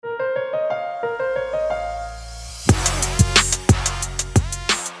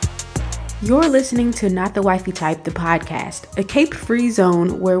You're listening to Not the Wifey Type, the podcast, a cape-free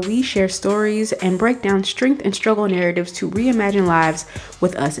zone where we share stories and break down strength and struggle narratives to reimagine lives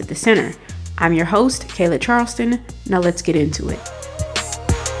with us at the center. I'm your host, Kayla Charleston. Now let's get into it.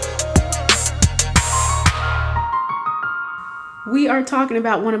 We are talking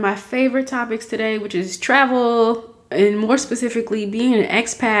about one of my favorite topics today, which is travel, and more specifically being an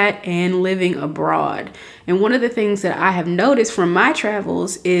expat and living abroad. And one of the things that I have noticed from my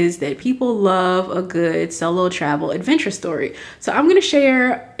travels is that people love a good solo travel adventure story. So I'm going to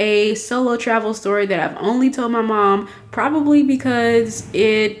share a solo travel story that I've only told my mom, probably because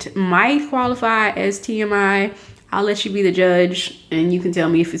it might qualify as TMI. I'll let you be the judge and you can tell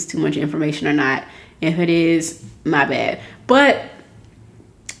me if it's too much information or not. If it is, my bad. But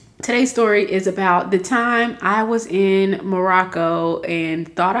today's story is about the time I was in Morocco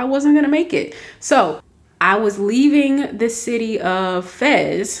and thought I wasn't going to make it. So I was leaving the city of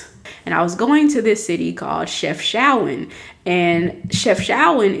Fez and I was going to this city called Chefchaouen. And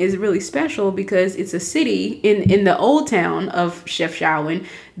Chefchaouen is really special because it's a city in the old town of Chefchaouen.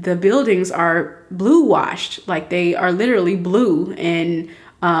 The buildings are blue washed, like they are literally blue, and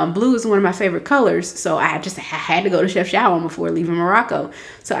blue is one of my favorite colors, so I had to go to Chefchaouen before leaving Morocco.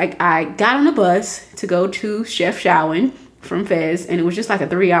 So I got on a bus to go to Chefchaouen from Fez, and it was just like a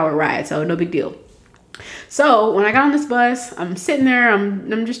 3-hour ride, so no big deal. So when I got on this bus, I'm sitting there,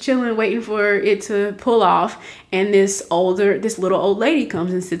 I'm just chilling, waiting for it to pull off, and this little old lady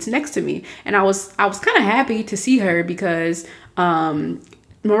comes and sits next to me, and I was kind of happy to see her because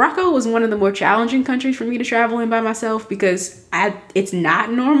Morocco was one of the more challenging countries for me to travel in by myself because it's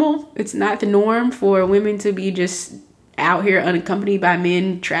not normal. It's not the norm for women to be just out here unaccompanied by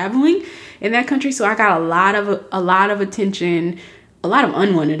men traveling in that country. So I got a lot of attention, a lot of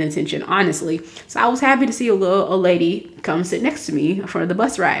unwanted attention, honestly. So I was happy to see a lady come sit next to me for the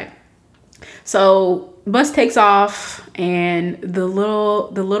bus ride. So bus takes off and the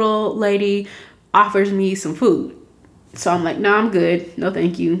little lady offers me some food. So I'm like, no, I'm good. No,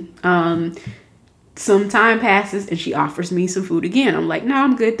 thank you. Some time passes and she offers me some food again. I'm like, no,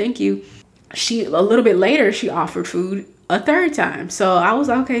 I'm good. Thank you. A little bit later, she offered food a third time. So I was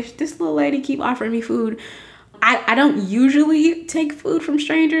like, okay, this little lady keep offering me food. I don't usually take food from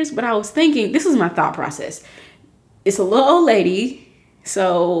strangers, but I was thinking, this is my thought process. It's a little old lady.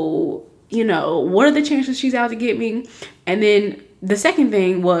 So, what are the chances she's out to get me? And then the second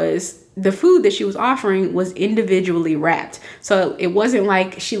thing was, the food that she was offering was individually wrapped. So it wasn't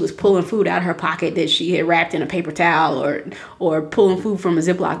like she was pulling food out of her pocket that she had wrapped in a paper towel or pulling food from a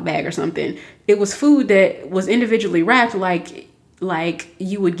Ziploc bag or something. It was food that was individually wrapped like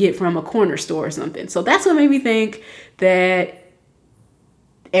you would get from a corner store or something. So that's what made me think that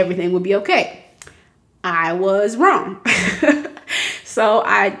everything would be okay. I was wrong. So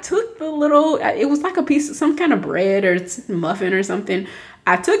I took it was like a piece of some kind of bread or muffin or something.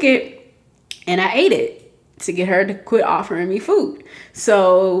 I took it and I ate it to get her to quit offering me food.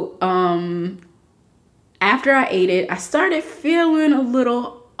 So after I ate it, I started feeling a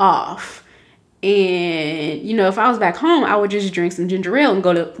little off. And, if I was back home, I would just drink some ginger ale and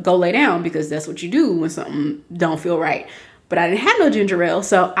go lay down because that's what you do when something don't feel right. But I didn't have no ginger ale,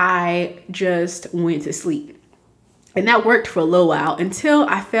 so I just went to sleep. And that worked for a little while until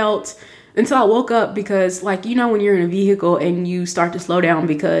I woke up because, when you're in a vehicle and you start to slow down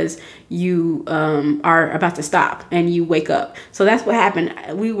because you are about to stop and you wake up. So that's what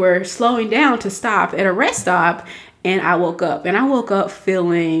happened. We were slowing down to stop at a rest stop and I woke up. And I woke up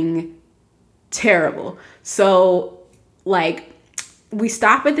feeling terrible. So, we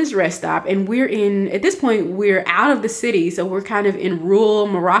stop at this rest stop and at this point, we're out of the city. So we're kind of in rural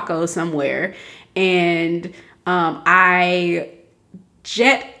Morocco somewhere. And I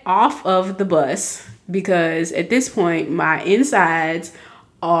jet off of the bus because at this point my insides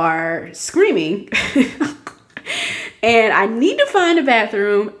are screaming and I need to find a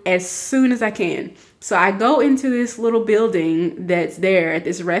bathroom as soon as I can. So I go into this little building that's there at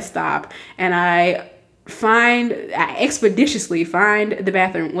this rest stop and I expeditiously find the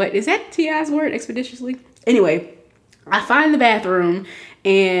bathroom. What is that T.I.'s word? Expeditiously? Anyway, I find the bathroom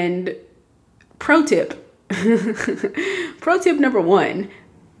and pro tip number 1,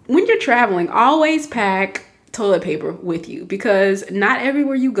 when you're traveling, always pack toilet paper with you because not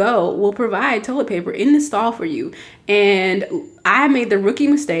everywhere you go will provide toilet paper in the stall for you. And I made the rookie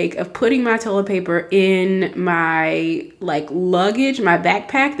mistake of putting my toilet paper in my luggage, my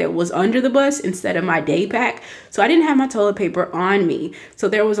backpack that was under the bus instead of my day pack. So I didn't have my toilet paper on me. So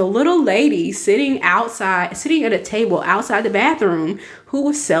there was a little lady sitting at a table outside the bathroom who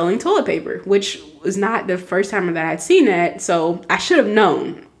was selling toilet paper, which was not the first time that I'd seen that. So I should have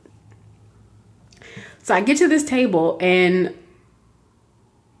known. So I get to this table and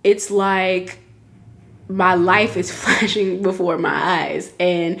it's like my life is flashing before my eyes.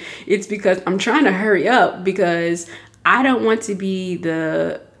 And it's because I'm trying to hurry up because I don't want to be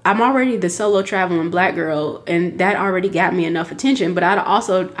I'm already the solo traveling black girl, and that already got me enough attention. But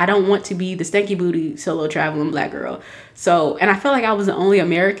I don't want to be the stanky booty solo traveling black girl. So, and I felt like I was the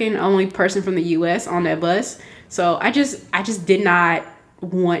only person from the US on that bus. So I just did not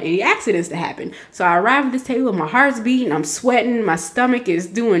want any accidents to happen. So I arrive at this table, my heart's beating, I'm sweating, my stomach is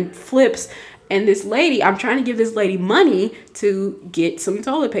doing flips. And this lady, I'm trying to give this lady money to get some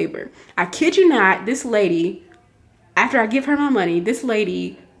toilet paper. I kid you not, this lady, after I give her my money, this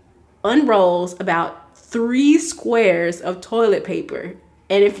lady unrolls about 3 squares of toilet paper.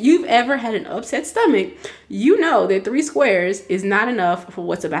 And if you've ever had an upset stomach, you know that 3 squares is not enough for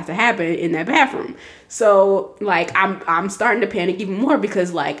what's about to happen in that bathroom. So like I'm starting to panic even more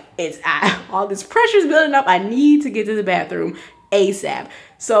because like all this pressure's building up. I need to get to the bathroom ASAP.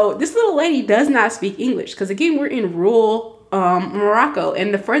 So this little lady does not speak English because again, we're in rural Morocco,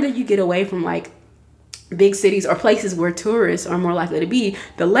 and the further you get away from like big cities or places where tourists are more likely to be,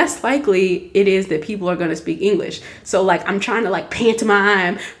 the less likely it is that people are going to speak English. So like I'm trying to like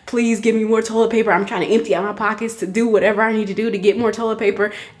pantomime, please give me more toilet paper. I'm trying to empty out my pockets to do whatever I need to do to get more toilet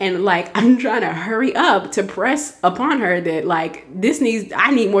paper. And like I'm trying to hurry up to press upon her that like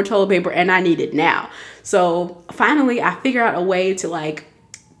I need more toilet paper and I need it now. So finally I figure out a way to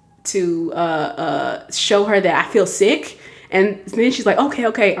show her that I feel sick. And then she's like,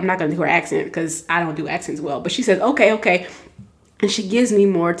 okay. I'm not going to do her accent because I don't do accents well. But she says, okay. And she gives me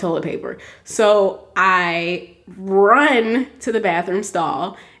more toilet paper. So I run to the bathroom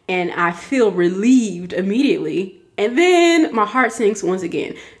stall and I feel relieved immediately. And then my heart sinks once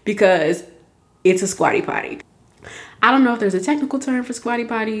again because it's a squatty potty. I don't know if there's a technical term for squatty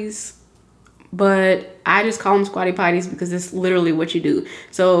potties, but I just call them squatty potties because it's literally what you do.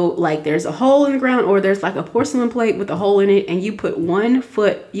 So like there's a hole in the ground or there's like a porcelain plate with a hole in it, and you put one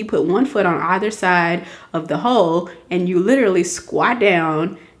foot on either side of the hole, and you literally squat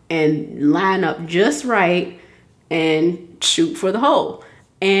down and line up just right and shoot for the hole.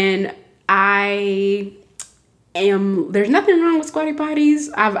 And there's nothing wrong with squatty potties.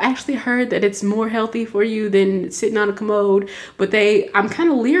 I've actually heard that it's more healthy for you than sitting on a commode, but I'm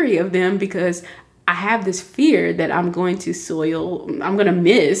kind of leery of them because I have this fear that I'm going to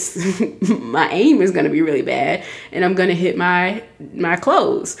miss. My aim is going to be really bad and I'm going to hit my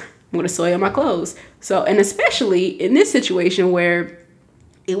clothes. I'm going to soil my clothes. So, and especially in this situation where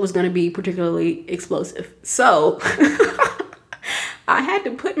it was going to be particularly explosive. So I had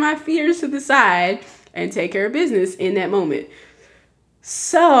to put my fears to the side and take care of business in that moment.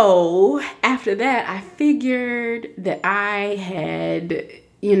 So after that, I figured that I had,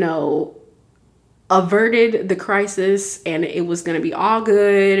 averted the crisis and it was going to be all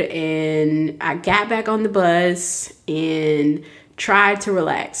good. And I got back on the bus and tried to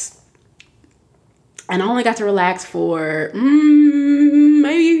relax. And I only got to relax for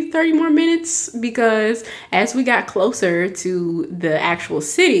maybe 30 more minutes because as we got closer to the actual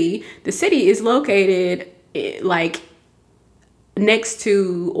city, the city is located like next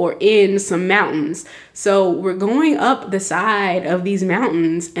to or in some mountains. So we're going up the side of these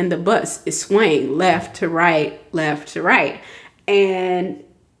mountains and the bus is swaying left to right. And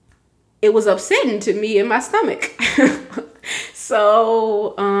it was upsetting to me in my stomach.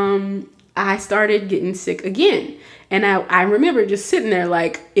 So, I started getting sick again. And I remember just sitting there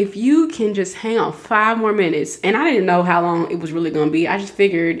like, if you can just hang on 5 more minutes. And I didn't know how long it was really going to be. I just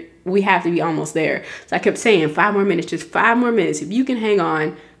figured we have to be almost there. So I kept saying 5 more minutes, just 5 more minutes. If you can hang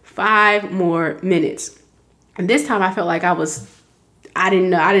on 5 more minutes. And this time I felt like I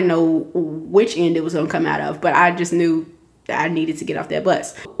didn't know which end it was going to come out of, but I just knew that I needed to get off that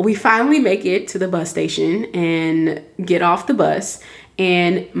bus. We finally make it to the bus station and get off the bus.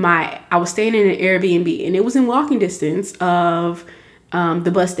 And I was staying in an Airbnb and it was in walking distance of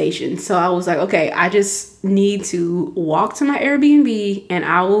the bus station. So I was like, okay, I just need to walk to my Airbnb and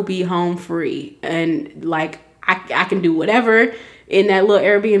I will be home free. And like, I can do whatever in that little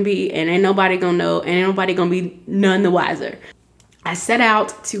Airbnb and ain't nobody gonna know and ain't nobody gonna be none the wiser. I set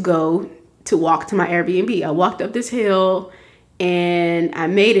out to walk to my Airbnb. I walked up this hill and I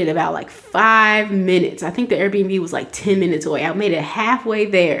made it about like 5 minutes. I think the Airbnb was like 10 minutes away. I made it halfway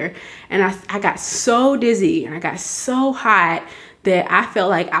there and I got so dizzy and I got so hot that I felt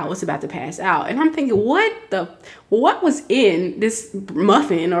like I was about to pass out. And I'm thinking, what was in this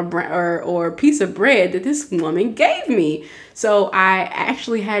muffin or piece of bread that this woman gave me? So I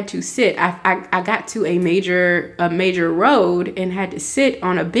actually had to sit. I got to a major road and had to sit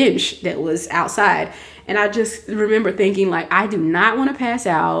on a bench that was outside. And I just remember thinking, like, I do not want to pass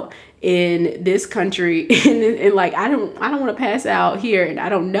out in this country. And like, I don't want to pass out here. And I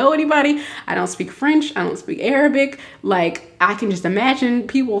don't know anybody. I don't speak French. I don't speak Arabic. Like, I can just imagine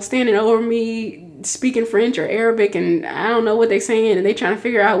people standing over me speaking French or Arabic, and I don't know what they're saying, and they trying to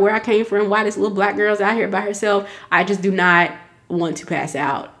figure out where I came from, why this little black girl's out here by herself. I just do not want to pass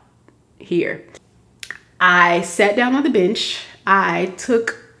out here. I sat down on the bench. I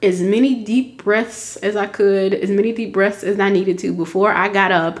took as many deep breaths as I could, as many deep breaths as I needed to before I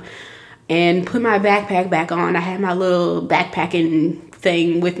got up and put my backpack back on. I had my little backpacking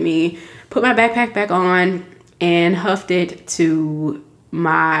thing with me. Put my backpack back on and huffed it to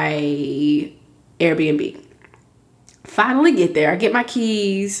my Airbnb. Finally get there. I get my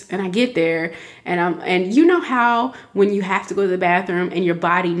keys and I get there, and you know how when you have to go to the bathroom and your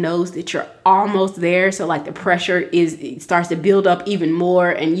body knows that you're almost there, so like the pressure it starts to build up even more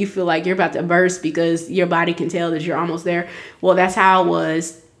and you feel like you're about to burst because your body can tell that you're almost there. Well, that's how I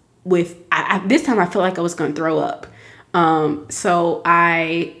was with this time. I felt like I was going to throw up. So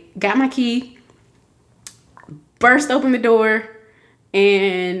I got my key, burst open the door,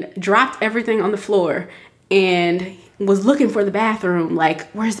 and dropped everything on the floor and was looking for the bathroom. Like,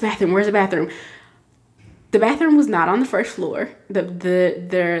 where's the bathroom? Where's the bathroom? The bathroom was not on the first floor.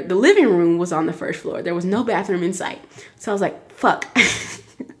 The living room was on the first floor. There was no bathroom in sight. So I was like, fuck,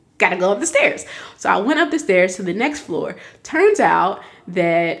 gotta go up the stairs. So I went up the stairs to the next floor. Turns out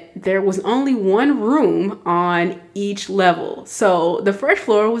that there was only one room on each level. So the first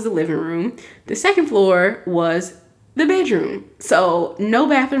floor was the living room. The second floor was the bedroom. So no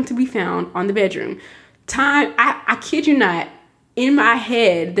bathroom to be found on the bedroom. I kid you not, in my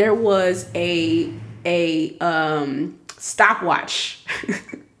head there was a stopwatch,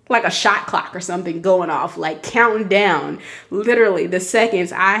 like a shot clock or something going off, like counting down literally the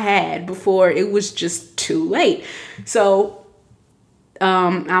seconds I had before it was just too late. So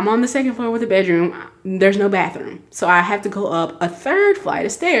I'm on the second floor with the bedroom. There's no bathroom. So I have to go up a third flight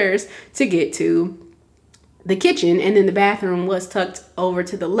of stairs to get to the kitchen, and then the bathroom was tucked over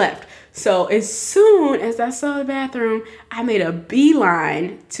to the left. So as soon as I saw the bathroom, I made a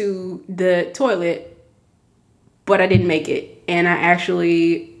beeline to the toilet, but I didn't make it. And I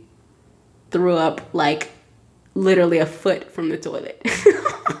actually threw up like literally a foot from the toilet.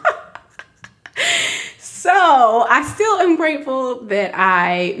 So I still am grateful that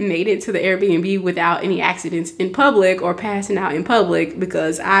I made it to the Airbnb without any accidents in public or passing out in public,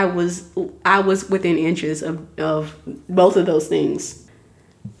 because I was within inches of both of those things.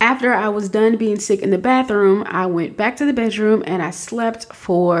 After I was done being sick in the bathroom, I went back to the bedroom and I slept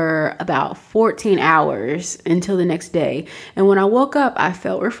for about 14 hours until the next day. And when I woke up, I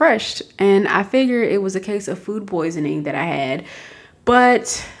felt refreshed, and I figured it was a case of food poisoning that I had.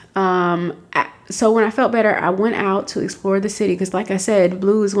 But so when I felt better, I went out to explore the city, because like I said,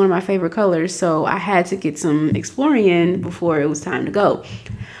 blue is one of my favorite colors. So I had to get some exploring in before it was time to go.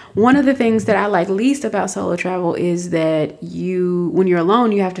 One of the things that I like least about solo travel is that when you're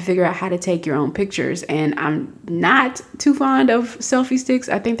alone, you have to figure out how to take your own pictures. And I'm not too fond of selfie sticks.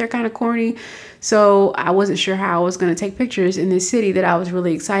 I think they're kind of corny. So I wasn't sure how I was going to take pictures in this city that I was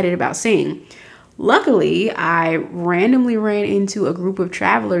really excited about seeing. Luckily, I randomly ran into a group of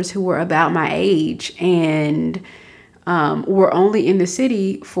travelers who were about my age and were only in the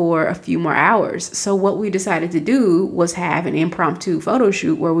city for a few more hours. So what we decided to do was have an impromptu photo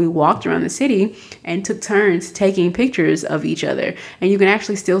shoot where we walked around the city and took turns taking pictures of each other. And you can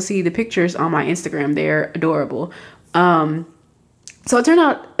actually still see the pictures on my Instagram. They're adorable. So it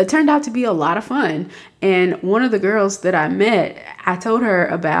turned out to be a lot of fun. And one of the girls that I met,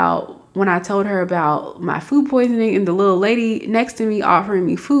 when I told her about my food poisoning and the little lady next to me offering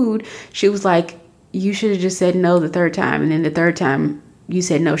me food, she was like, you should have just said no the third time. And then the third time you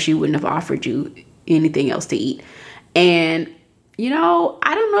said no, she wouldn't have offered you anything else to eat. And,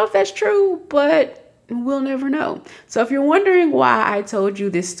 I don't know if that's true, but we'll never know. So if you're wondering why I told you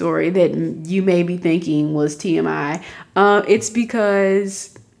this story that you may be thinking was TMI, it's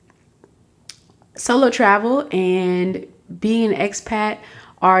because solo travel and being an expat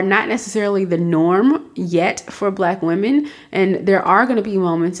are not necessarily the norm yet for Black women. And there are going to be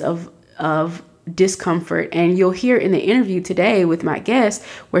moments of discomfort. And you'll hear in the interview today with my guest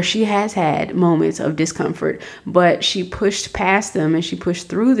where she has had moments of discomfort, but she pushed past them and she pushed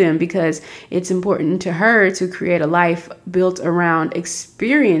through them because it's important to her to create a life built around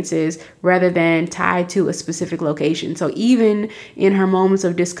experiences rather than tied to a specific location. So even in her moments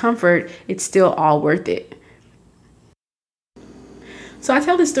of discomfort, it's still all worth it. So I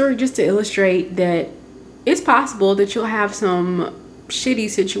tell this story just to illustrate that it's possible that you'll have some shitty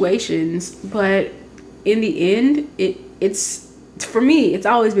situations, but in the end, it's for me, it's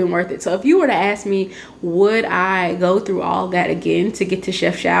always been worth it. So if you were to ask me, would I go through all that again to get to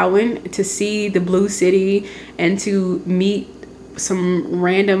Chefchaouen, to see the Blue City, and to meet some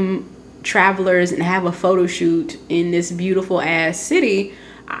random travelers and have a photo shoot in this beautiful ass city?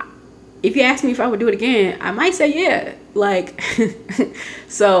 If you ask me if I would do it again, I might say yeah. Like,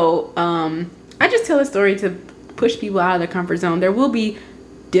 so I just tell a story to push people out of their comfort zone. There will be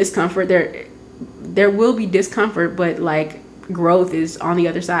discomfort. There will be discomfort, but like growth is on the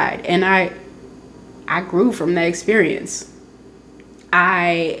other side. And I grew from that experience.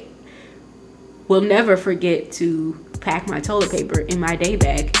 I will never forget to pack my toilet paper in my day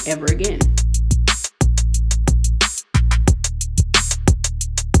bag ever again.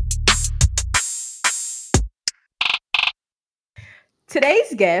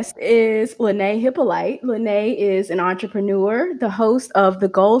 Today's guest is Lene Hippolyte. Lene is an entrepreneur, the host of the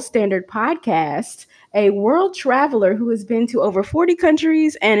Gold Standard podcast, a world traveler who has been to over 40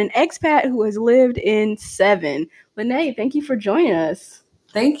 countries, and an expat who has lived in 7. Lene, thank you for joining us.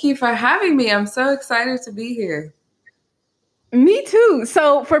 Thank you for having me. I'm so excited to be here. Me too.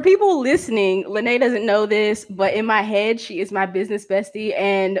 So for people listening, Lene doesn't know this, but in my head, she is my business bestie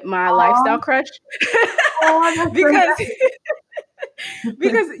and my lifestyle crush. because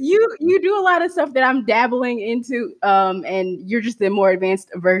because you do a lot of stuff that I'm dabbling into, and you're just the more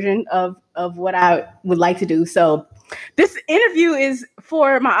advanced version of what I would like to do. So this interview is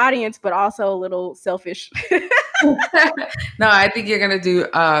for my audience, but also a little selfish. No, I think you're gonna do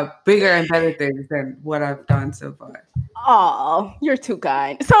bigger and better things than what I've done so far. Oh, you're too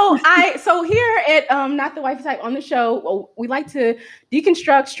kind. So here at Not the Wifey Type on the show, we like to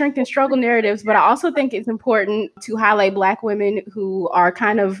deconstruct strength and struggle narratives, but I also think it's important to highlight Black women who are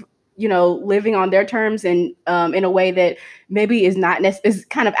kind of, living on their terms and in a way that maybe is not is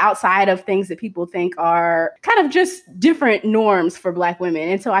kind of outside of things that people think are kind of just different norms for Black women.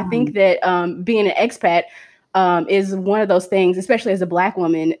 And so I think that being an expat is one of those things, especially as a Black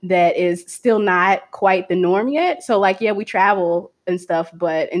woman, that is still not quite the norm yet. So like, yeah, we travel and stuff,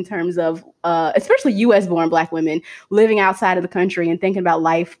 but in terms of especially US born Black women living outside of the country and thinking about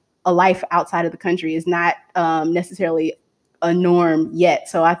a life outside of the country is not necessarily a norm yet.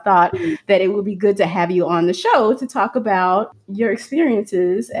 So I thought that it would be good to have you on the show to talk about your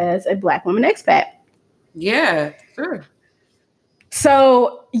experiences as a Black woman expat. Yeah, sure.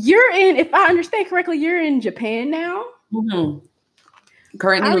 So you're in, if I understand correctly, you're in Japan now. Mm-hmm.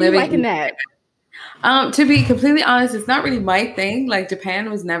 Currently How are living you liking that? To be completely honest, it's not really my thing. Like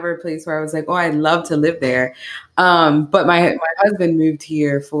Japan was never a place where I was like, oh, I'd love to live there. But my husband moved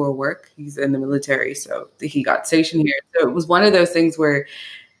here for work. He's in the military, so he got stationed here. So it was one of those things where,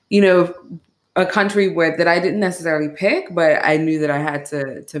 a country that I didn't necessarily pick, but I knew that I had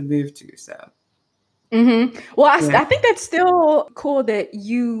to move to. So. Mm-hmm. Well, I think that's still cool that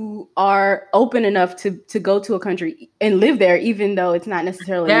you are open enough to go to a country and live there, even though it's not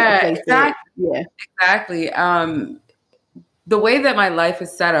necessarily a place. Exactly. The way that my life is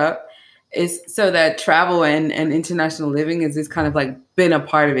set up is so that travel and international living is just kind of like been a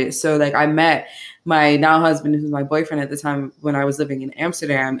part of it. So like I met my now husband, who's my boyfriend at the time when I was living in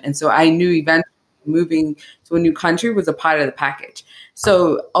Amsterdam. And so I knew eventually moving to a new country was a part of the package.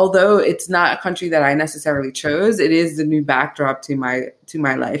 So although it's not a country that I necessarily chose, it is the new backdrop to my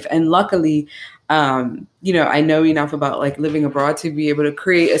life. And luckily, I know enough about like living abroad to be able to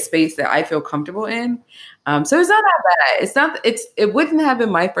create a space that I feel comfortable in. So it's not that bad. It wouldn't have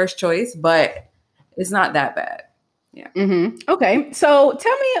been my first choice, but it's not that bad. Yeah. Mm-hmm. Okay. So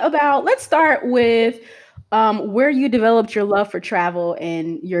tell me let's start with where you developed your love for travel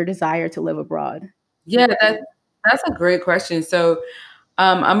and your desire to live abroad. Yeah, that's a great question. So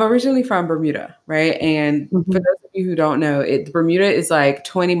I'm originally from Bermuda, right? And for those of you who don't know, Bermuda is like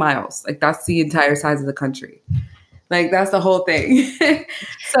 20 miles. Like that's the entire size of the country. Like that's the whole thing.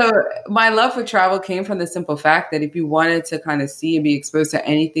 So my love for travel came from the simple fact that if you wanted to kind of see and be exposed to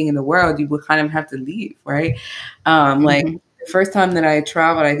anything in the world, you would kind of have to leave, right? Like the first time that I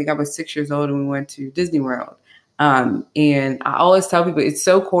traveled, I think I was 6 years old and we went to Disney World. And I always tell people it's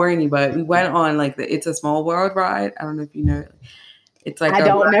so corny, but we went on like the It's a Small World ride. I don't know if you know. It's like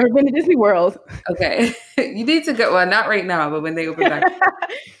never been to Disney World. Okay. You need to go. Well, not right now, but when they open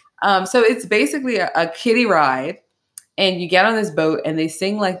back. So it's basically a kiddie ride. And you get on this boat and they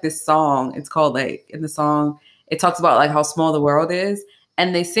sing like this song. It's called like in the song, it talks about like how small the world is.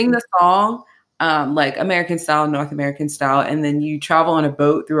 And they sing the song like American style, North American style, and then you travel on a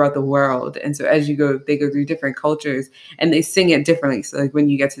boat throughout the world. And so as you go, they go through different cultures and they sing it differently. So like when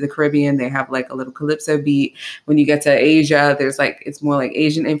you get to the Caribbean, they have like a little calypso beat. When you get to Asia, there's like, it's more like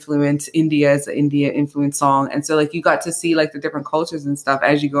Asian influence. India is an India influence song. And so like you got to see like the different cultures and stuff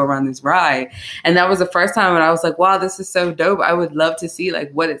as you go around this ride. And that was the first time when I was like, wow, this is so dope. I would love to see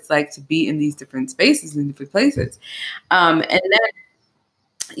like what it's like to be in these different spaces and different places. And then,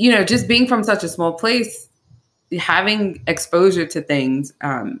 just being from such a small place, having exposure to things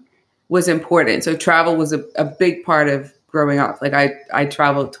was important. So travel was a big part of growing up. Like I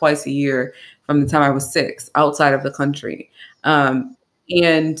traveled twice a year from the time I was 6 outside of the country. And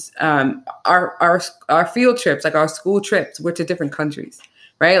our field trips, like our school trips, were to different countries,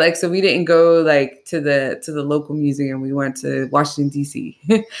 right? Like, so we didn't go like to the local museum. We went to Washington, D.C.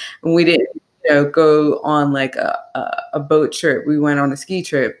 and we didn't go on like a boat trip. We went on a ski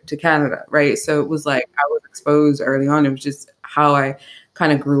trip to Canada, right? So it was like I was exposed early on. It was just how I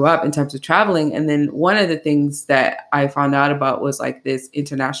kind of grew up in terms of traveling. And then one of the things that I found out about was like this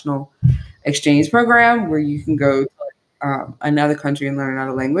international exchange program where you can go to another country and learn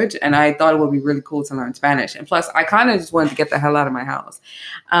another language. And I thought it would be really cool to learn Spanish. And plus, I kind of just wanted to get the hell out of my house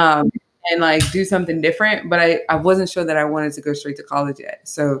and like do something different. But I wasn't sure that I wanted to go straight to college yet.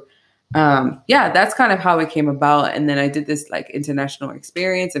 So that's kind of how it came about. And then I did this like international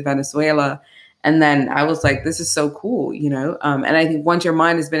experience in Venezuela. And then I was like, this is so cool, and I think once your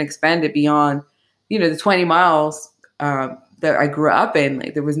mind has been expanded beyond, the 20 miles that I grew up in,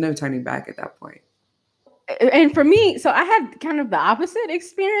 like there was no turning back at that point. And for me, so I had kind of the opposite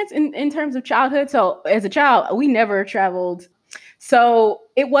experience in terms of childhood. So as a child, we never traveled. So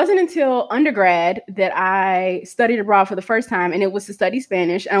it wasn't until undergrad that I studied abroad for the first time, and it was to study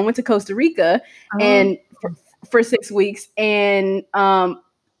Spanish. And I went to Costa Rica and for 6 weeks. And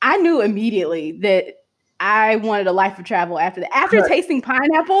I knew immediately that I wanted a life of travel after that. After tasting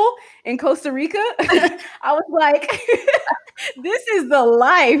pineapple in Costa Rica, I was like, this is the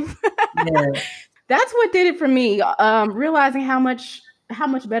life. Yeah. That's what did it for me. Realizing how much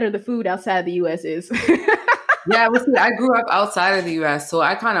better the food outside the U.S. is. Yeah, see, I grew up outside of the U.S., so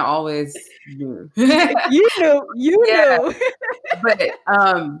I kind of always knew. You knew.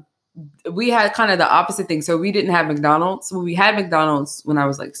 But we had kind of the opposite thing. So we didn't have McDonald's. Well, we had McDonald's when I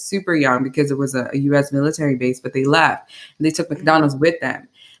was like super young because it was a U.S. military base, but they left and they took McDonald's with them.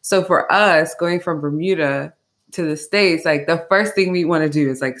 So for us, going from Bermuda to the States, like the first thing we want to do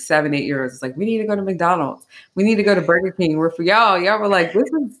is like 7-8 years. It's like, we need to go to McDonald's. We need to go to Burger King. Where for y'all were like, this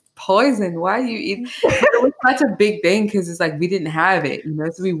is poison. Why are you eating? It was such a big thing because it's like we didn't have it,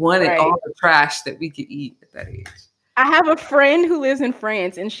 so we wanted all the trash that we could eat at that age. I have a friend who lives in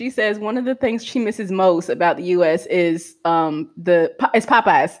France, and she says one of the things she misses most about the U.S. is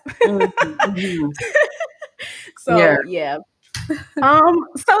Popeyes. Mm-hmm. So yeah. So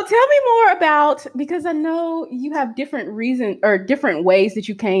tell me more about, because I know you have different reasons or different ways that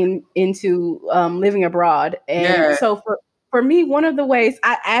you came into living abroad, and so for me, one of the ways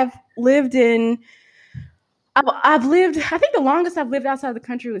I've lived, I think the longest I've lived outside the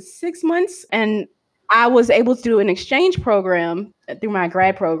country was 6 months. And I was able to do an exchange program through my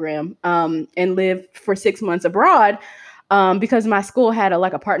grad program and live for 6 months abroad because my school had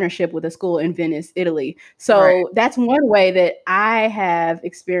a partnership with a school in Venice, Italy. So that's one way that I have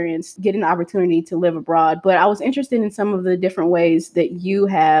experienced getting the opportunity to live abroad. But I was interested in some of the different ways that you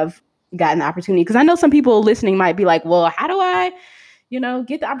have gotten the opportunity, because I know some people listening might be like, well, how do I,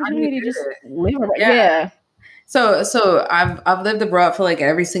 get the opportunity to just live abroad? Yeah. So I've lived abroad for like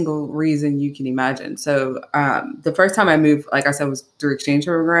every single reason you can imagine. So the first time I moved, like I said, was through exchange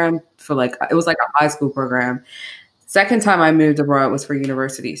program for it was like a high school program. Second time I moved abroad was for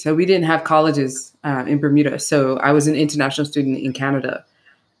university. So we didn't have colleges in Bermuda. So I was an international student in Canada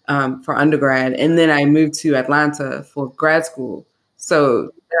for undergrad. And then I moved to Atlanta for grad school.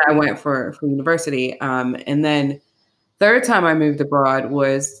 So I went for university. And then third time I moved abroad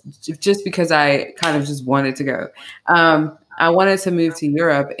was just because I kind of just wanted to go. I wanted to move to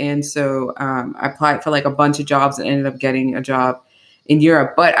Europe. And so I applied for like a bunch of jobs and ended up getting a job in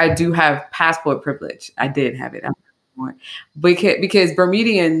Europe. But I do have passport privilege. I did have it. Because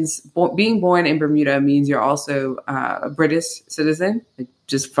Bermudians, being born in Bermuda means you're also a British citizen,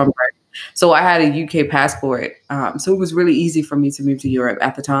 just from birth. So I had a UK passport. So it was really easy for me to move to Europe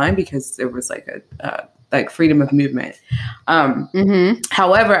at the time because there was like a freedom of movement.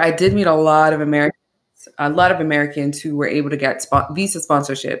 However, I did meet a lot of Americans who were able to get visa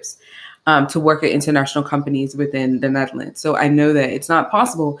sponsorships to work at international companies within the Netherlands. So I know that it's not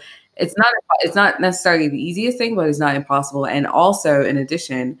possible. It's not necessarily the easiest thing, but it's not impossible. And also, in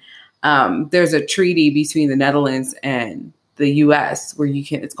addition, there's a treaty between the Netherlands and the US where you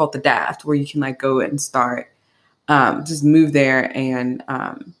can, it's called the DAFT, where you can like go and start, just move there and,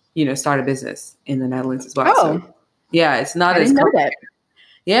 start a business in the Netherlands as well. Oh, so yeah, it's not I as didn't know that.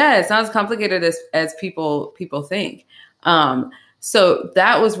 yeah, it's not as complicated as people think. So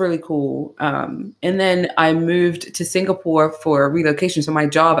that was really cool. And then I moved to Singapore for relocation. So my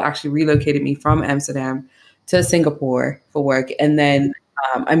job actually relocated me from Amsterdam to Singapore for work. And then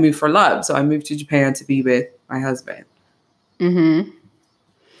I moved for love. So I moved to Japan to be with my husband. Mm-hmm.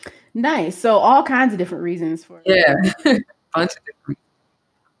 Nice. So all kinds of different reasons for Yeah, bunch of different.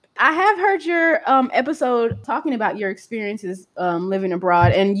 I have heard your episode talking about your experiences living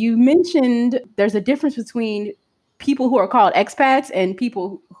abroad, and you mentioned there's a difference between people who are called expats and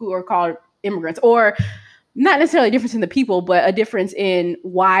people who are called immigrants, or not necessarily a difference in the people, but a difference in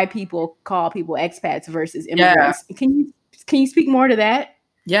why people call people expats versus immigrants. Yeah. Can you speak more to that?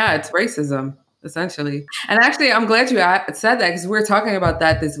 Yeah, it's racism, essentially. And actually, I'm glad you said that because we're talking about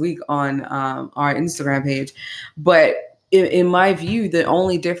that this week on our Instagram page. But in my view, the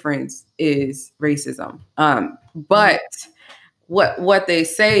only difference is racism. But what they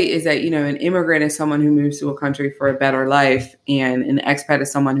say is that, an immigrant is someone who moves to a country for a better life, and an expat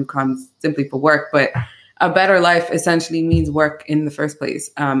is someone who comes simply for work. But a better life essentially means work in the first place.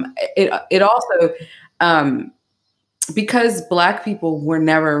 It also because Black people were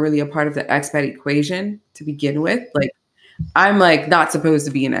never really a part of the expat equation to begin with. Like, I'm like not supposed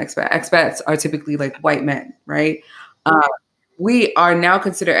to be an expat. Expats are typically like white men, right? We are now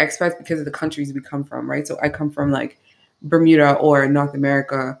considered expats because of the countries we come from, right? So I come from like Bermuda or North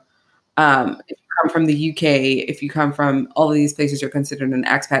America. If you come from the UK, if you come from all of these places, you're considered an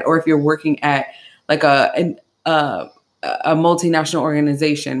expat. Or if you're working at like a multinational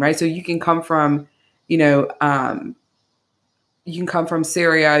organization, right? So you can come from, you can come from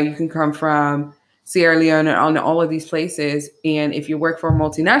Syria, you can come from Sierra Leone, on all of these places. And if you work for a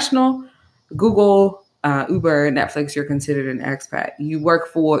multinational, Google, Uber, Netflix, you're considered an expat. You're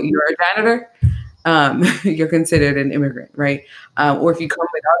a janitor, you're considered an immigrant, right? Or if you come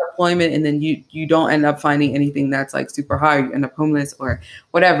without employment and then you don't end up finding anything that's like super high, you end up homeless or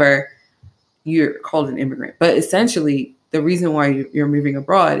whatever, you're called an immigrant. But essentially, the reason why you're moving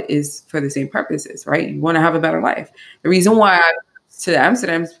abroad is for the same purposes, right? You want to have a better life. The reason why I moved to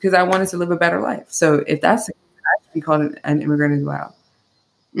Amsterdam is because I wanted to live a better life. So if that's the case, I should be called an immigrant as well.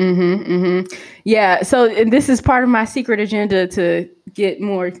 Mm-hmm, mm-hmm. Yeah. So and this is part of my secret agenda to get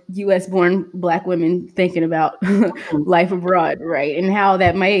more U.S. born Black women thinking about life abroad, right? And how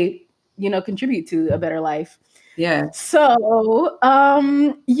that may, contribute to a better life. Yeah. So,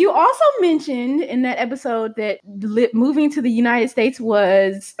 you also mentioned in that episode that moving to the United States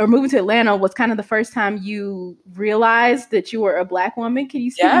moving to Atlanta was kind of the first time you realized that you were a Black woman. Can you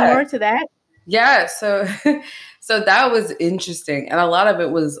speak more to that? Yeah. So that was interesting. And a lot of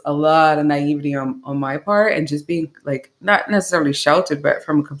it was a lot of naivety on my part and just being like, not necessarily sheltered, but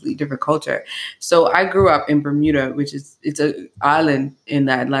from a completely different culture. So I grew up in Bermuda, which it's an island in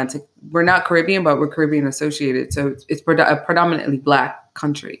the Atlantic. We're not Caribbean, but we're Caribbean associated. So it's a predominantly Black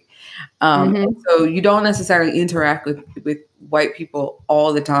country. So you don't necessarily interact with white people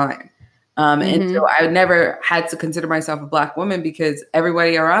all the time. And so I never had to consider myself a Black woman because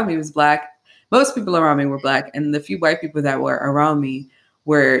everybody around me was Black. Most people around me were Black, and the few white people that were around me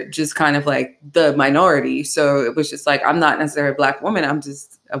were just kind of like the minority. So it was just like, I'm not necessarily a Black woman. I'm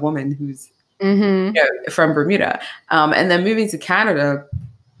just a woman who's from Bermuda. And then moving to Canada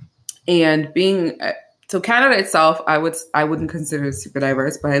and so Canada itself, I wouldn't consider it super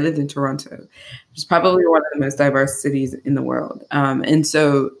diverse, but I lived in Toronto, which is probably one of the most diverse cities in the world. And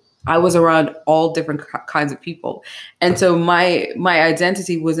so I was around all different kinds of people. And so my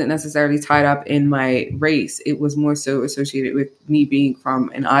identity wasn't necessarily tied up in my race. It was more so associated with me being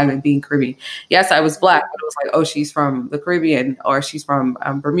from an island, being Caribbean. Yes, I was Black, but it was like, oh, she's from the Caribbean, or she's from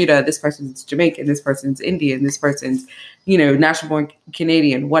Bermuda. This person's Jamaican. This person's Indian. This person's, natural born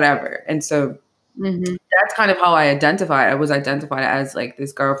Canadian, whatever. And so that's kind of how I identified. I was identified as like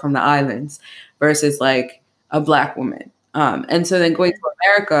this girl from the islands versus like a Black woman. And so then going to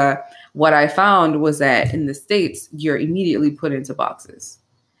America, what I found was that in the States, you're immediately put into boxes.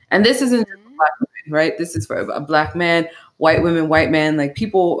 And this isn't just for Black women, right? This is for a Black man, white women, white men. Like,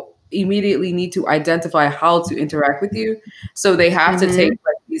 people immediately need to identify how to interact with you. So they have to take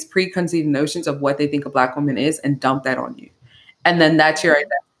like these preconceived notions of what they think a Black woman is and dump that on you. And then that's your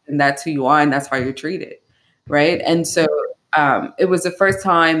identity, and that's who you are, and that's how you're treated, right? And so it was the first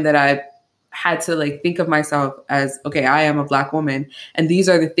time that I had to like think of myself as, okay, I am a Black woman, and these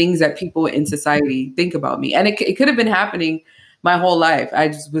are the things that people in society think about me. And it could have been happening my whole life. I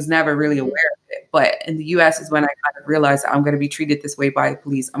just was never really aware of it. But in the US is when I kind of realized I'm going to be treated this way by the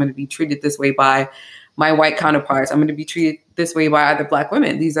police. I'm going to be treated this way by my white counterparts. I'm going to be treated this way by other Black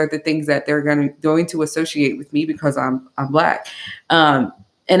women. These are the things that they're going to associate with me because I'm Black. I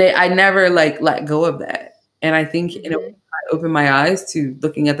never like let go of that. And I think, you know, it opened my eyes to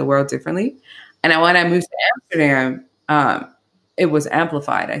looking at the world differently. And when I moved to Amsterdam, it was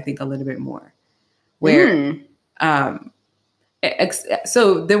amplified, I think, a little bit more. Where,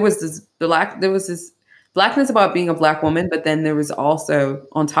 so there was this Blackness about being a Black woman, but then there was also,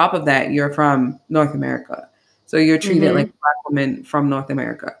 on top of that, you're from North America. So you're treated like a Black woman from North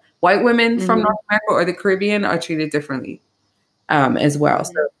America. White women from North America or the Caribbean are treated differently as well.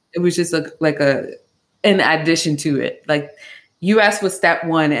 So it was just like in addition to it, like US was step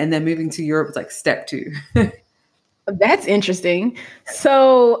one, and then moving to Europe was like step two. That's interesting.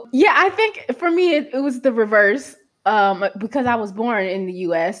 So yeah, I think for me it was the reverse because I was born in the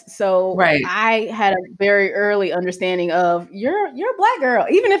US. So I had a very early understanding of you're a Black girl,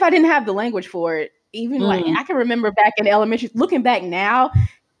 even if I didn't have the language for it. Even like I can remember back in elementary, looking back now,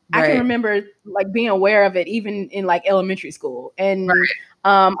 I can remember like being aware of it even in like elementary school. And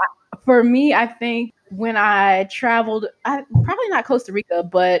for me, I think when I traveled, probably not Costa Rica,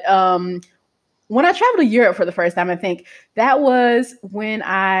 but when I traveled to Europe for the first time, I think that was when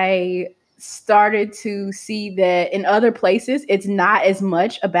I started to see that in other places, it's not as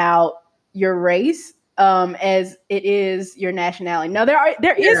much about your race as it is your nationality. Now,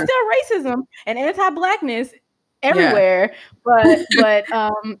 there is still racism and anti-Blackness everywhere, but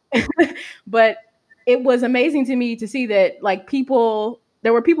but it was amazing to me to see that like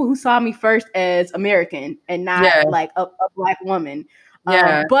there were people who saw me first as American and not like a Black woman.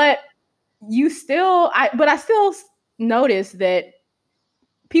 But I still noticed that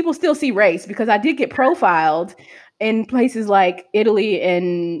people still see race because I did get profiled in places like Italy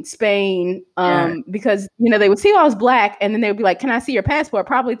and Spain because, you know, they would see I was Black and then they would be like, can I see your passport?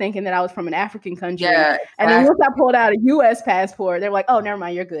 Probably thinking that I was from an African country. Yeah, exactly. And then once I pulled out a US passport, they're like, oh, never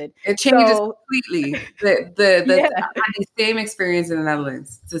mind, you're good. It changes completely. The same experience in the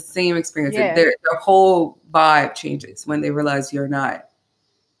Netherlands. It's the same experience. Yeah. Their whole vibe changes when they realize you're not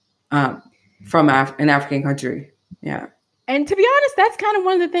from an African country. Yeah. And to be honest, that's kind of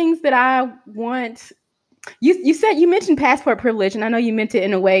one of the things that I want. You mentioned passport privilege, and I know you meant it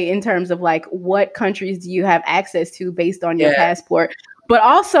in a way in terms of like what countries do you have access to based on your passport. But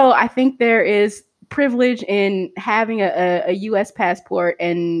also, I think there is privilege in having a U.S. passport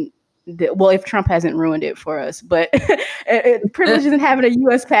and if Trump hasn't ruined it for us, but privilege in having a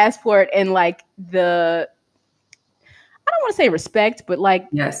U.S. passport and like I don't want to say respect, but like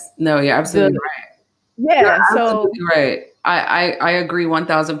you're absolutely right. Yeah, you're absolutely right. I agree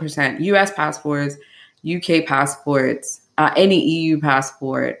 1000%. U.S. passports, UK passports, any EU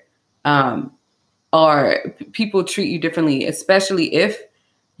passport, people treat you differently, especially if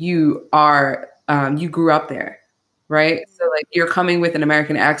you are you grew up there, right? So like you're coming with an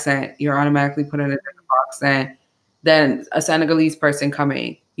American accent, you're automatically put in a different box than a Senegalese person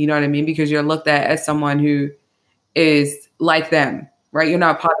coming. You know what I mean? Because you're looked at as someone who is like them, right? You're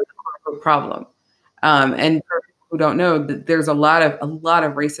not part of the quote unquote problem. And for people who don't know, there's a lot of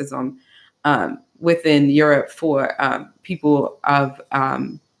racism within Europe for people from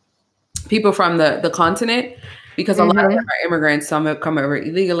the continent, because a lot of them are immigrants. Some have come over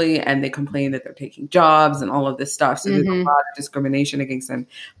illegally, and they complain that they're taking jobs and all of this stuff. So there's a lot of discrimination against them,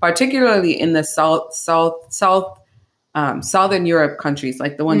 particularly in the Southern Europe countries,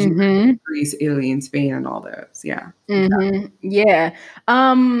 like the ones Greece, Italy, and Spain, and all those. Yeah. Yeah.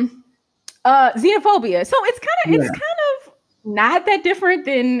 Xenophobia. So it's kind of not that different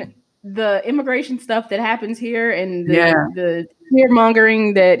than the immigration stuff that happens here and the fear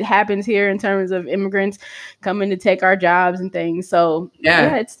mongering that happens here in terms of immigrants coming to take our jobs and things. So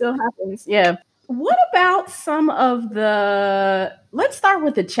it still happens. Yeah. What about some of let's start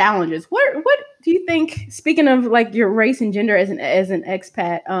with the challenges. What do you think, speaking of like your race and gender as an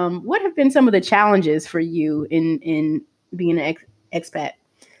expat, what have been some of the challenges for you in being an expat?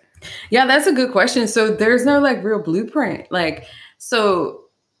 Yeah, that's a good question. So there's no like real blueprint. Like, so,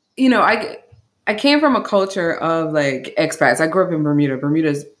 you know, I came from a culture of like expats. I grew up in Bermuda.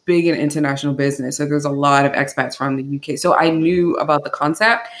 Bermuda's big in international business. So there's a lot of expats from the UK. So I knew about the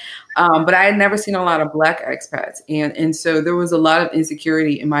concept, but I had never seen a lot of Black expats. And so there was a lot of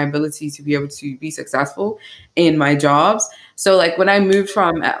insecurity in my ability to be able to be successful in my jobs. So like when I moved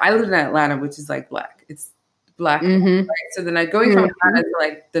I lived in Atlanta, which is like Black. It's Black. Right? So then going from Atlanta to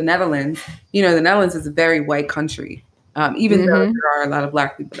like the Netherlands, you know, the Netherlands is a very white country, even though there are a lot of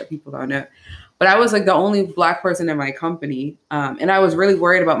Black people that people don't know. but I was like the only Black person in my company. And I was really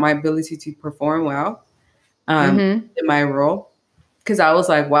worried about my ability to perform well in my role. Because I was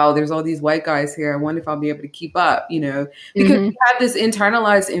like, wow, there's all these white guys here. I wonder if I'll be able to keep up, you know, because we have this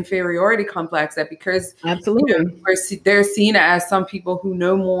internalized inferiority complex that because absolutely, you know, they're seen as some people who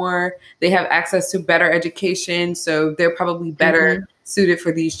know more, they have access to better education, so they're probably better suited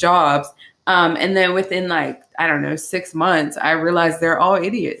for these jobs. And then within like, I don't know, 6 months, I realized they're all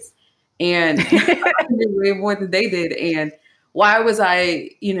idiots. And I did way more than they did. And why was I,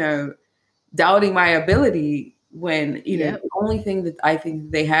 you know, doubting my ability when, you know, the only thing that I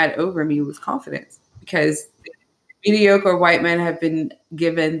think they had over me was confidence, because mediocre white men have been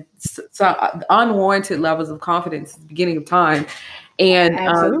given some unwarranted levels of confidence at the beginning of time. And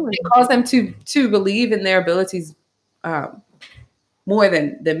it caused them to believe in their abilities more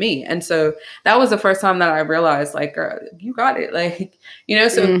than me. And so that was the first time that I realized, like, you got it. Like, you know,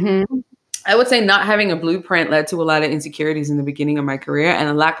 so I would say not having a blueprint led to a lot of insecurities in the beginning of my career and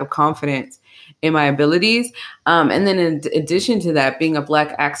a lack of confidence in my abilities. And then in addition to that, being a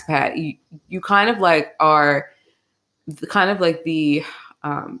Black expat, you kind of like are kind of like the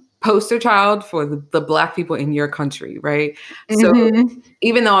poster child for the Black people in your country, right? So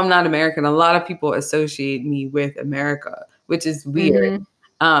even though I'm not American, a lot of people associate me with America, which is weird.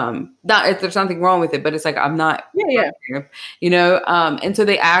 Not if there's something wrong with it, but it's like I'm not, you know. And so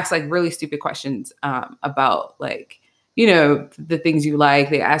they ask like really stupid questions about like, you know, the things you like.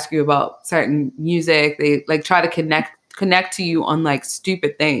 They ask you about certain music. They like try to connect to you on like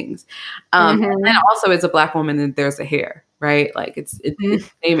stupid things. And also as a Black woman, there's a hair, right? Like it's the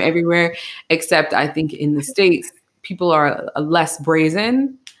same everywhere, except I think in the States, people are less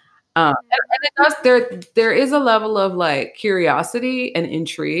brazen. And it does, there is a level of like curiosity and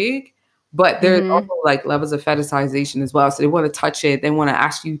intrigue, but there's also like levels of fetishization as well. So they want to touch it. They want to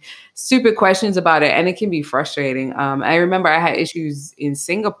ask you stupid questions about it. And it can be frustrating. I remember I had issues in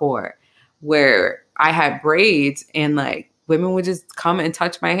Singapore where I had braids and like women would just come and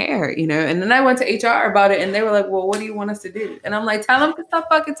touch my hair, you know? And then I went to HR about it and they were like, well, what do you want us to do? And I'm like, tell them to stop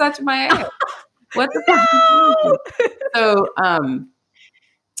fucking touching my hair. What the fuck? So,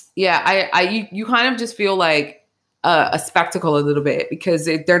 yeah, you kind of just feel like a spectacle a little bit because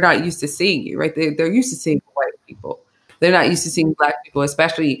they're not used to seeing you, right? They're used to seeing white people. They're not used to seeing Black people,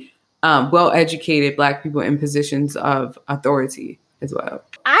 especially well-educated Black people in positions of authority as well.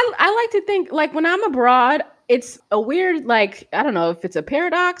 I like to think like when I'm abroad, it's a weird, like, I don't know if it's a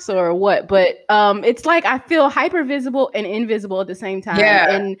paradox or what, but it's like I feel hyper visible and invisible at the same time.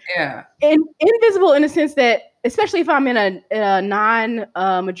 And invisible in the sense that, especially if I'm in a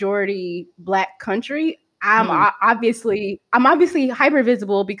non-majority Black country, I'm obviously hyper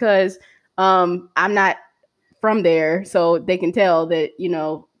visible because I'm not from there, so they can tell that, you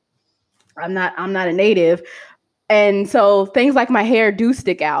know, I'm not a native. And so things like my hair do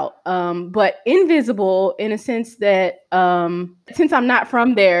stick out, but invisible in a sense that since I'm not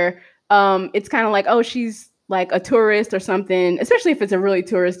from there, it's kind of like, oh, she's like a tourist or something, especially if it's a really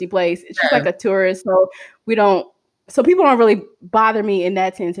touristy place. She's like a tourist. So people don't really bother me in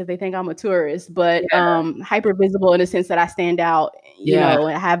that sense if they think I'm a tourist, but hyper visible in the sense that I stand out, you know,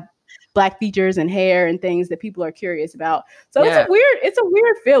 and have Black features and hair and things that people are curious about. So it's a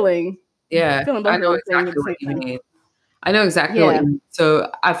weird feeling. Yeah, I know exactly what you mean. I know exactly what you mean.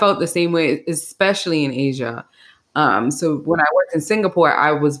 So I felt the same way, especially in Asia. So when I worked in Singapore,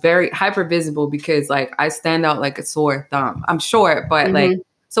 I was very hyper visible because like I stand out like a sore thumb. I'm short, but like,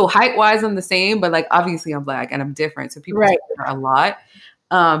 so height wise, I'm the same, but like obviously I'm Black and I'm different. So people say that a lot.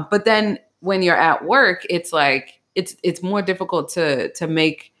 But then when you're at work, it's like it's more difficult to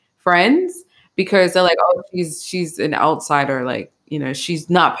make friends because they're like, oh, she's an outsider, like, you know, she's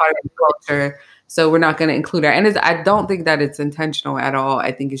not part of the culture, so we're not going to include her. And I don't think that it's intentional at all.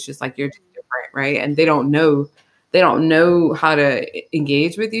 I think it's just like you're just different, right? And they don't know how to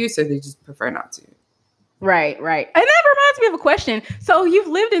engage with you, so they just prefer not to. Right. And that reminds me of a question. So you've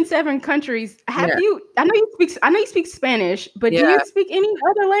lived in 7 countries. Have you? I know you speak Spanish, but do you speak any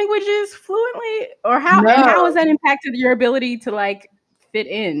other languages fluently, or how? No. And how has that impacted your ability to like fit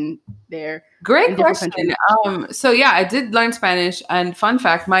in there? Great question. So yeah, I did learn Spanish, and fun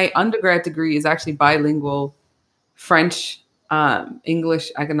fact, my undergrad degree is actually bilingual, French,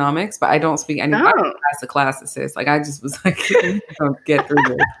 English, economics, but I don't speak any. I didn't pass the class, sis. Like I just was like, don't get through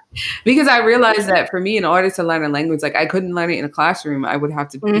this, because I realized that for me, in order to learn a language, like I couldn't learn it in a classroom. I would have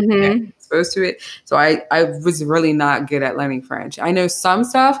to be exposed to it. So I was really not good at learning French. I know some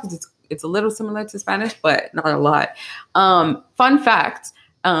stuff because it's a little similar to Spanish, but not a lot. Fun fact.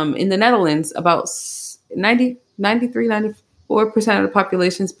 In the Netherlands, about 93, 94, 4% of the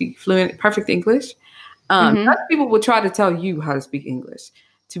population speak fluent, perfect English. Other people will try to tell you how to speak English,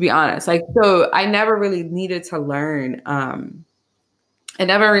 to be honest. Like, so I never really needed to learn. I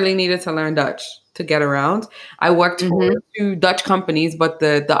never really needed to learn Dutch to get around. I worked for 2 Dutch companies, but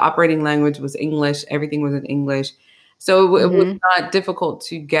the operating language was English. Everything was in English. So it was not difficult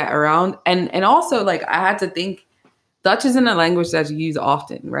to get around. And also, like, I had to think Dutch isn't a language that's used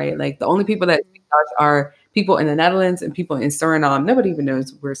often, right? Like, the only people that speak Dutch are people in the Netherlands and people in Suriname. Nobody even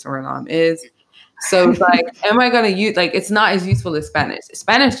knows where Suriname is. So, like, am I going to use, like, it's not as useful as Spanish.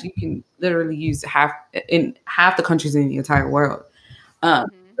 Spanish, you can literally use in half the countries in the entire world.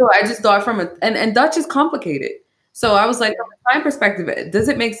 So I just thought and Dutch is complicated. So I was like, from a time perspective, does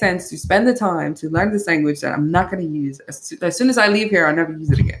it make sense to spend the time to learn this language that I'm not going to use? As soon as I leave here, I'll never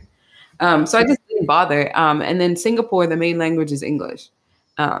use it again. So I just didn't bother. And then Singapore, the main language is English.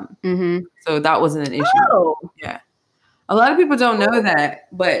 So that wasn't an issue. Oh. Yeah. A lot of people don't know that,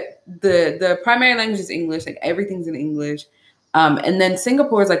 but the primary language is English. Like, everything's in English. And then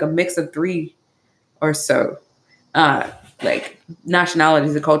Singapore is like a mix of 3 or so. Like,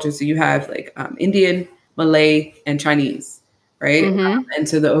 nationalities and cultures. So you have like Indian, Malay, and Chinese, right? And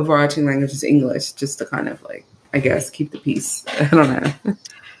so the overarching language is English, just to kind of, like, I guess, keep the peace. I don't know.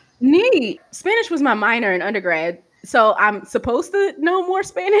 Neat. Spanish was my minor in undergrad, so I'm supposed to know more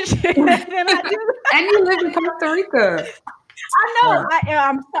Spanish than I do. And you live in Costa Rica. I know.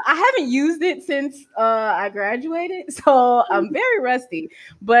 I haven't used it since I graduated, so I'm very rusty.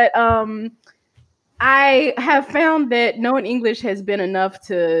 But I have found that knowing English has been enough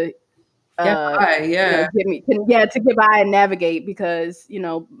to get by and navigate, because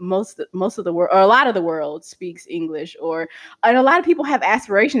most of the world, or a lot of the world, speaks English, and a lot of people have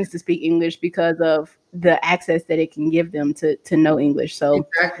aspirations to speak English because of the access that it can give them to know English. So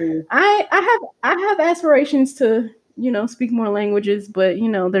exactly. I have aspirations to speak more languages, but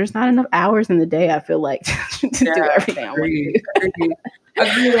there's not enough hours in the day, I feel like, to do everything I want to do.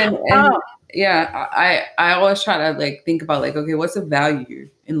 Agree. Yeah, I always try to, like, think about, like, okay, what's the value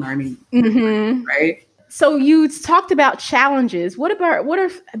in learning, right? So you talked about challenges. What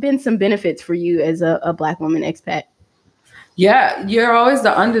have been some benefits for you as a Black woman expat? Yeah, you're always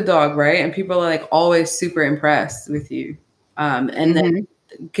the underdog, right? And people are, like, always super impressed with you, and then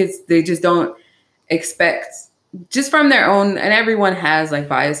because they just don't expect, just from their own, and everyone has, like,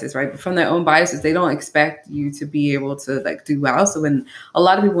 biases, right? But from their own biases, they don't expect you to be able to, like, do well. So when a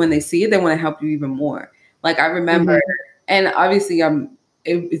lot of people, when they see it, they want to help you even more. Like, I remember, and obviously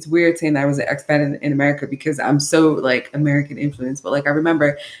it's weird saying that I was an expat in America because I'm so, like, American influenced. But, like, I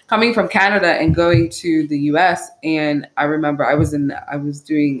remember coming from Canada and going to the US, and I remember I was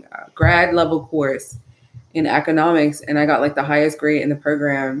doing a grad level course in economics, and I got, like, the highest grade in the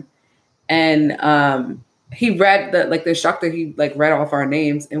program. And he read the instructor, he, like, read off our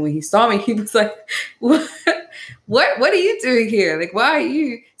names. And when he saw me, he was like, what are you doing here? Like, why are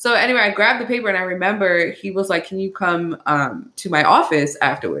you? So anyway, I grabbed the paper, and I remember he was like, can you come to my office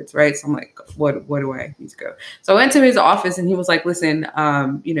afterwards? Right. So I'm like, what do I need to go? So I went to his office, and he was like, listen,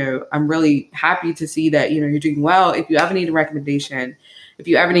 I'm really happy to see that, you're doing well. If you ever need a recommendation, if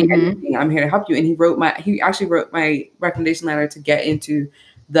you ever need anything, I'm here to help you. And he actually wrote my recommendation letter to get into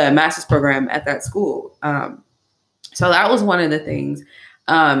the master's program at that school. So that was one of the things.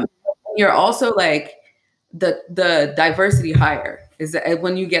 You're also, like, the diversity hire is that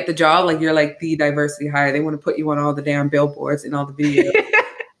when you get the job, like, you're, like, the diversity hire. They want to put you on all the damn billboards and all the videos.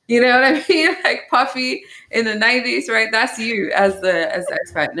 You know what I mean? Like Puffy in the 90s, right? That's you as the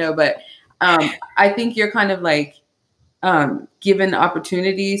expat. No, but I think you're kind of, like, given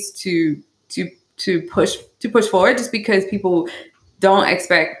opportunities to push forward, just because people don't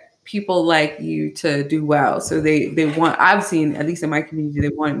expect people like you to do well. So they want, I've seen, at least in my community, they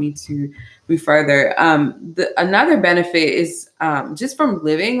want me to move further. Another benefit is just from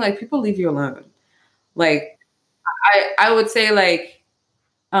living, like, people leave you alone. Like, I would say, like,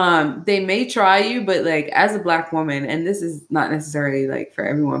 they may try you, but, like, as a Black woman, and this is not necessarily, like, for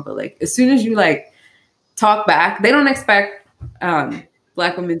everyone, but, like, as soon as you, like, talk back, they don't expect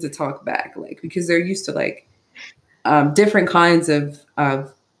Black women to talk back, like, because they're used to, like, different kinds of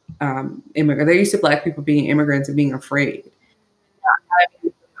immigrants. They're used to Black people being immigrants and being afraid, not having the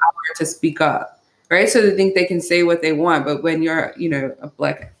power to speak up, right? So they think they can say what they want. But when you're, a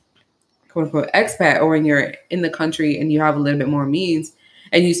Black, quote unquote, expat, or when you're in the country and you have a little bit more means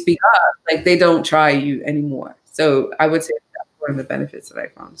and you speak up, like, they don't try you anymore. So I would say that's one of the benefits that I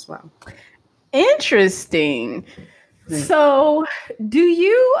found as well. Interesting. Yeah. So do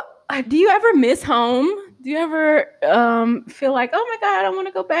you ever miss home? Do you ever feel like, oh my God, I want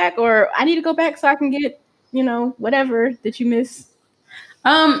to go back, or I need to go back so I can get whatever that you miss?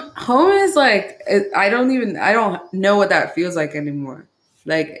 Home is like, I don't know what that feels like anymore.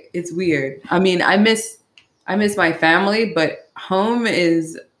 Like, it's weird. I mean, I miss my family, but home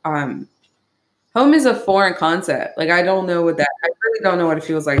is a foreign concept. Like, I really don't know what it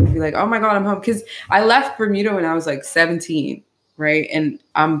feels like to be like, oh my God, I'm home. Cause I left Bermuda when I was like 17, right? And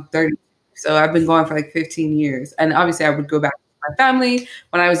I'm 30. So I've been going for like 15 years. And obviously I would go back to my family.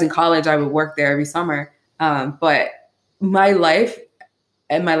 When I was in college, I would work there every summer. But my life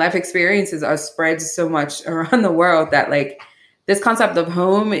and my life experiences are spread so much around the world that like this concept of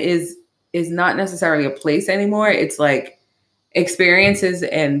home is not necessarily a place anymore. It's like experiences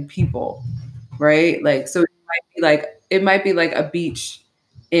and people, right? Like, so it might be like a beach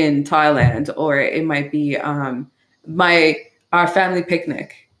in Thailand, or it might be my our family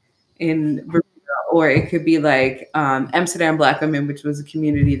picnic in Bermuda, or it could be like Amsterdam Black Women, which was a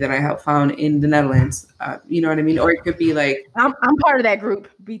community that I helped found in the Netherlands. You know what I mean? Or it could be like, I'm part of that group,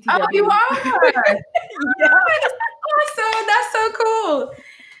 BTW. oh, you are. Yeah. Awesome. That's so cool.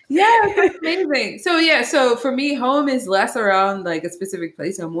 Yeah, that's amazing. So yeah, so for me, home is less around like a specific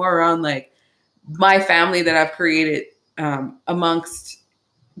place and more around like my family that I've created amongst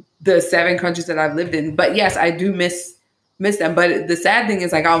the 7 countries that I've lived in. But yes, I do miss them. But the sad thing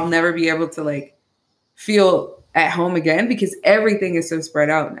is like I'll never be able to like feel at home again because everything is so spread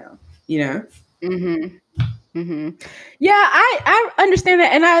out now, you know? Mm-hmm. Mm-hmm. Yeah, I understand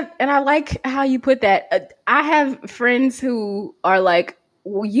that, and I like how you put that. I have friends who are like,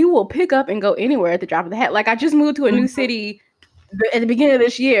 well, you will pick up and go anywhere at the drop of the hat. Like I just moved to a new city at the beginning of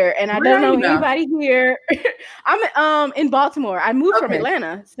this year, and I don't know anybody here. I'm in Baltimore. I moved from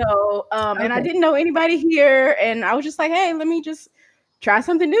Atlanta, so and I didn't know anybody here, and I was just like, hey, let me just try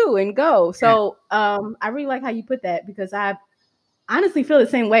something new and go. So I really like how you put that because I honestly feel the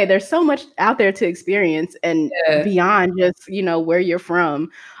same way. There's so much out there to experience and beyond just, where you're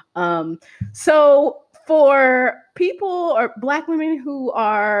from. So for people or Black women who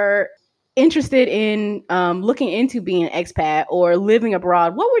are interested in looking into being an expat or living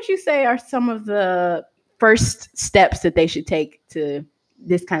abroad, what would you say are some of the first steps that they should take to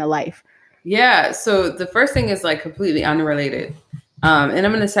this kind of life? Yeah. So the first thing is like completely unrelated. And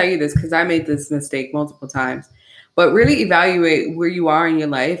I'm going to tell you this because I made this mistake multiple times. But really evaluate where you are in your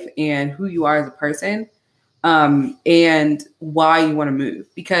life and who you are as a person, and why you want to move.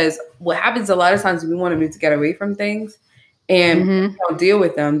 Because what happens a lot of times we want to move to get away from things and we don't deal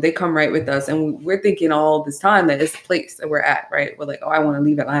with them. They come right with us. And we're thinking all this time that it's the place that we're at, right? We're like, oh, I want to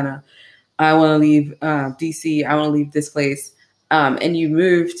leave Atlanta. I want to leave DC. I want to leave this place. And you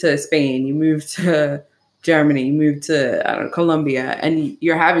move to Spain, you move to Germany, you move to, I don't know, Colombia, and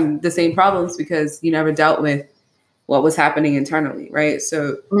you're having the same problems because you never dealt with what was happening internally, right?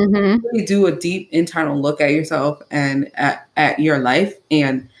 So really do a deep internal look at yourself and at your life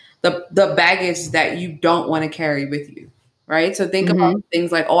and the baggage that you don't want to carry with you, right? So think about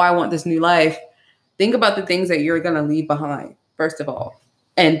things like, oh, I want this new life. Think about the things that you're going to leave behind, first of all,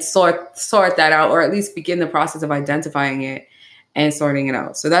 and sort that out, or at least begin the process of identifying it and sorting it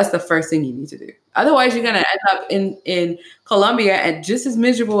out. So that's the first thing you need to do. Otherwise, you're going to end up in Colombia and just as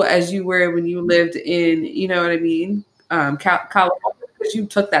miserable as you were when you lived in, you know what I mean, California, because you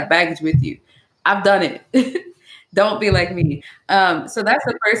took that baggage with you. I've done it. Don't be like me. So that's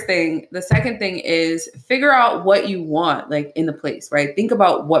the first thing. The second thing is figure out what you want, like in the place, right? Think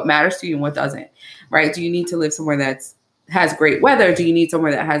about what matters to you and what doesn't, right? Do you need to live somewhere has great weather? Do you need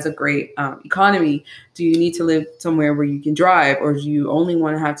somewhere that has a great economy? Do you need to live somewhere where you can drive, or do you only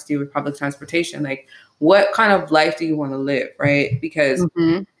want to have to deal with public transportation? Like, what kind of life do you want to live, right? Because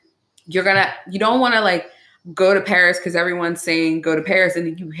you don't want to like go to Paris because everyone's saying go to Paris, and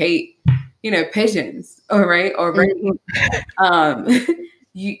then you hate, pigeons, all right, or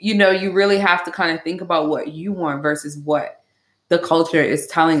you really have to kind of think about what you want versus what the culture is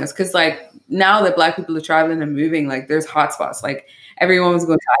telling us. Because like now that Black people are traveling and moving, like there's hotspots. Like everyone was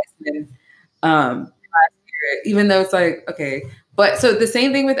going to Iceland last year, even though it's like, okay. But so the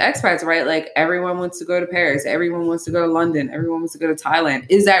same thing with expats, right? Like everyone wants to go to Paris. Everyone wants to go to London. Everyone wants to go to Thailand.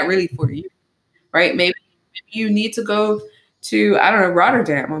 Is that really for you? Right? Maybe you need to go to, I don't know,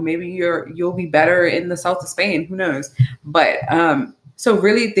 Rotterdam, or maybe you'll be better in the south of Spain. Who knows? But so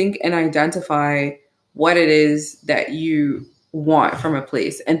really think and identify what it is that you want from a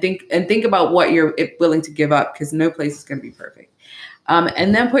place, and think about what you're willing to give up, because no place is going to be perfect.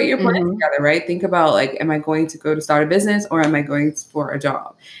 And then put your plan together, right? Think about like, am I going to go to start a business, or am I going for a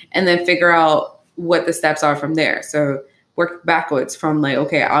job? And then figure out what the steps are from there. So work backwards from like,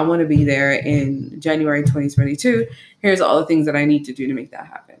 okay, I want to be there in January 2022. Here's all the things that I need to do to make that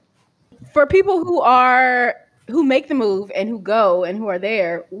happen. for people who make the move and who go and who are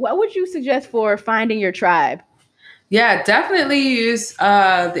there, what would you suggest for finding your tribe? Yeah, definitely use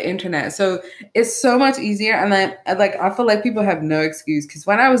the internet. So it's so much easier, and I feel like people have no excuse, because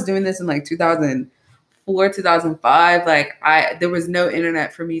when I was doing this in like 2004, 2005, like there was no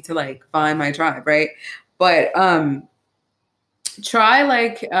internet for me to like find my tribe, right? But try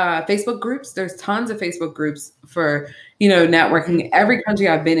like Facebook groups. There's tons of Facebook groups for, networking. Every country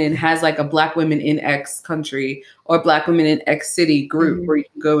I've been in has like a Black women in X country or Black women in X city group where you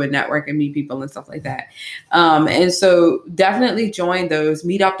can go and network and meet people and stuff like that. And so definitely join those.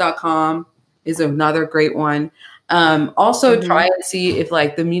 Meetup.com is another great one. Also try and see if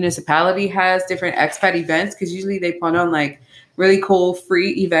like the municipality has different expat events, because usually they put on like really cool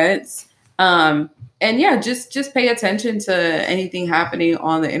free events. And yeah, just pay attention to anything happening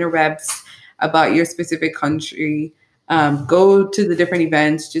on the interwebs about your specific country. Go to the different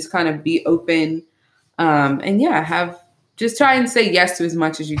events, just kind of be open. And yeah, just try and say yes to as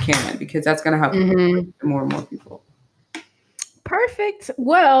much as you can, because that's going to help more and more people. Perfect.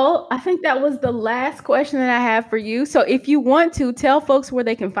 Well, I think that was the last question that I have for you. So if you want to, tell folks where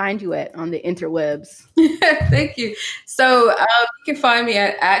they can find you at on the interwebs. Thank you. So you can find me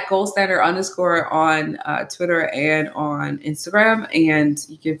at goldstandard_ on Twitter and on Instagram. And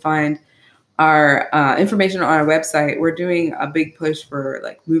you can find our information on our website. We're doing a big push for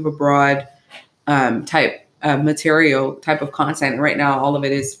like move abroad type material, type of content. And right now, all of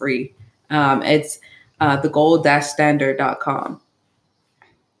it is free. It's thegold-standard.com.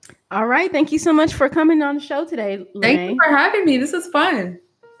 All right. Thank you so much for coming on the show today, Lene. Thank you for having me. This was fun.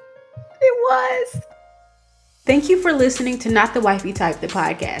 It was. Thank you for listening to Not the Wifey Type, the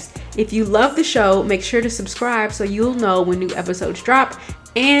podcast. If you love the show, make sure to subscribe so you'll know when new episodes drop,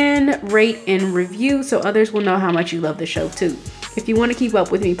 and rate and review so others will know how much you love the show too. If you want to keep up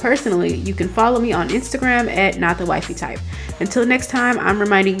with me personally, you can follow me on Instagram at Not the Wifey Type. Until next time, I'm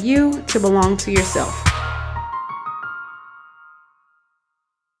reminding you to belong to yourself.